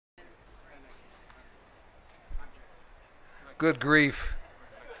Good grief.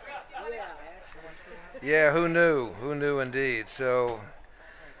 Yeah, who knew? Who knew indeed? So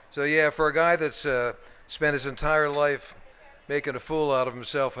yeah, for a guy that's spent his entire life making a fool out of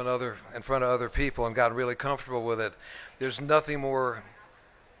himself in front of other people and gotten really comfortable with it, there's nothing more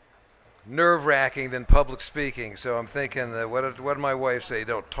nerve-wracking than public speaking. So I'm thinking, what did my wife say?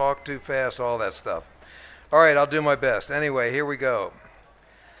 Don't talk too fast, all that stuff. All right, I'll do my best. Anyway, here we go.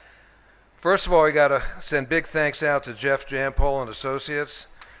 First of all, we got to send big thanks out to Jeff Jampol and Associates.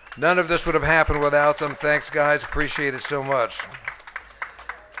 None of this would have happened without them. Thanks, guys. Appreciate it so much.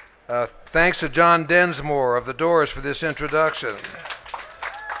 Thanks to John Densmore of The Doors for this introduction.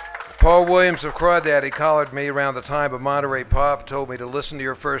 Paul Williams of Crawdaddy collared me around the time of Monterey Pop, told me to listen to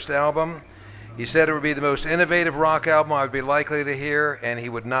your first album. He said it would be the most innovative rock album I would be likely to hear, and he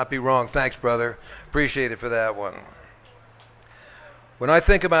would not be wrong. Thanks, brother. Appreciate it for that one. When I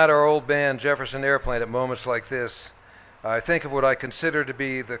think about our old band, Jefferson Airplane, at moments like this, I think of what I consider to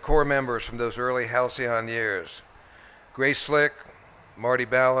be the core members from those early halcyon years. Grace Slick, Marty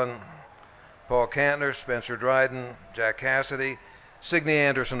Ballin, Paul Kantner, Spencer Dryden, Jack Cassidy, Signe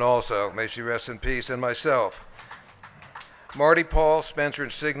Anderson also, may she rest in peace, and myself. Marty, Paul, Spencer,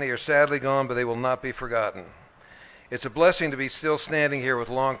 and Signe are sadly gone, but they will not be forgotten. It's a blessing to be still standing here with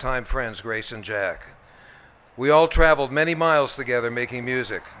longtime friends, Grace and Jack. We all traveled many miles together making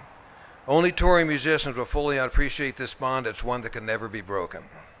music. Only touring musicians will fully appreciate this bond. It's one that can never be broken.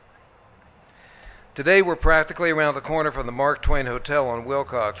 Today, we're practically around the corner from the Mark Twain Hotel on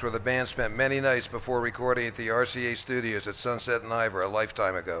Wilcox, where the band spent many nights before recording at the RCA studios at Sunset and Ivor a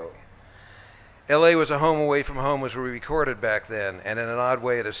lifetime ago. LA was a home away from home as we recorded back then, and in an odd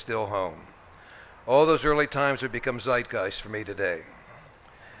way, it is still home. All those early times have become zeitgeist for me today.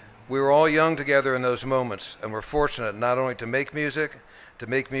 We were all young together in those moments, and we're fortunate not only to make music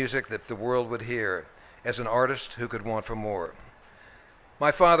that the world would hear, as an artist who could want for more.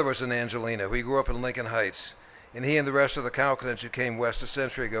 My father was an Angelino. He grew up in Lincoln Heights, and he and the rest of the Calkins who came west a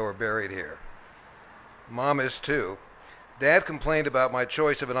century ago are buried here. Mom is too. Dad complained about my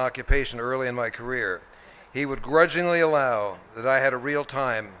choice of an occupation early in my career. He would grudgingly allow that I had a real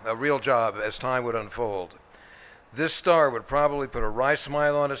job as time would unfold. This star would probably put a wry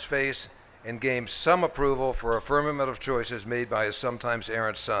smile on his face and gain some approval for a firmament of choices made by his sometimes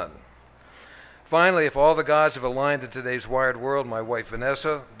errant son. Finally, if all the gods have aligned in today's wired world, my wife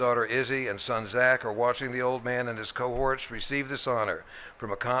Vanessa, daughter Izzy, and son Zach are watching the old man and his cohorts receive this honor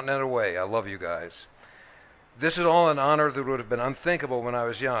from a continent away. I love you guys. This is all an honor that would have been unthinkable when I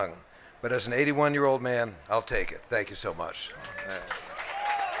was young, but as an 81-year-old man, I'll take it. Thank you so much.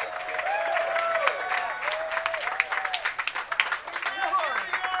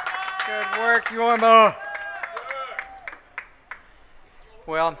 Good work, Yorma.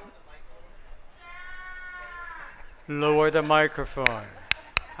 Well, lower the microphone.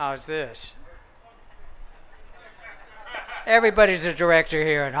 How's this? Everybody's a director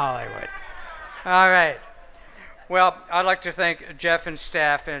here in Hollywood. All right. Well, I'd like to thank Jeff and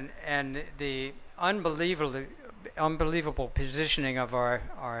staff and the unbelievable positioning of our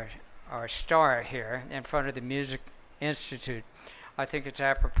star here in front of the Music Institute. I think it's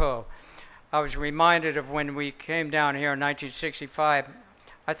apropos. I was reminded of when we came down here in 1965.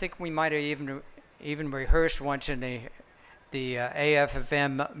 I think we might have even rehearsed once in the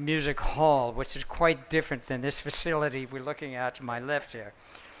AFFM Music Hall, which is quite different than this facility we're looking at to my left here.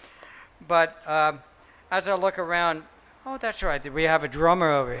 But as I look around, oh, that's right, we have a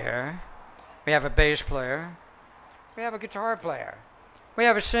drummer over here. We have a bass player. We have a guitar player. We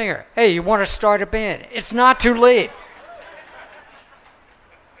have a singer. Hey, you want to start a band? It's not too late.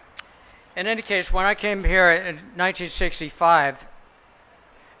 In any case, when I came here in 1965,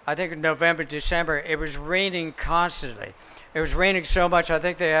 I think in November, December, it was raining constantly. It was raining so much, I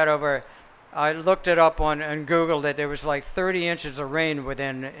think they had over, I looked it up on Google, that there was like 30 inches of rain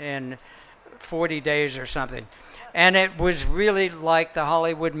in 40 days or something. And it was really like the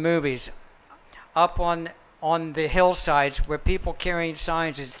Hollywood movies. Up on the hillsides where people carrying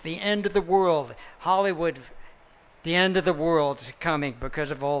signs, it's the end of the world. Hollywood, the end of the world is coming because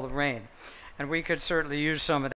of all the rain. And we could certainly use some of that.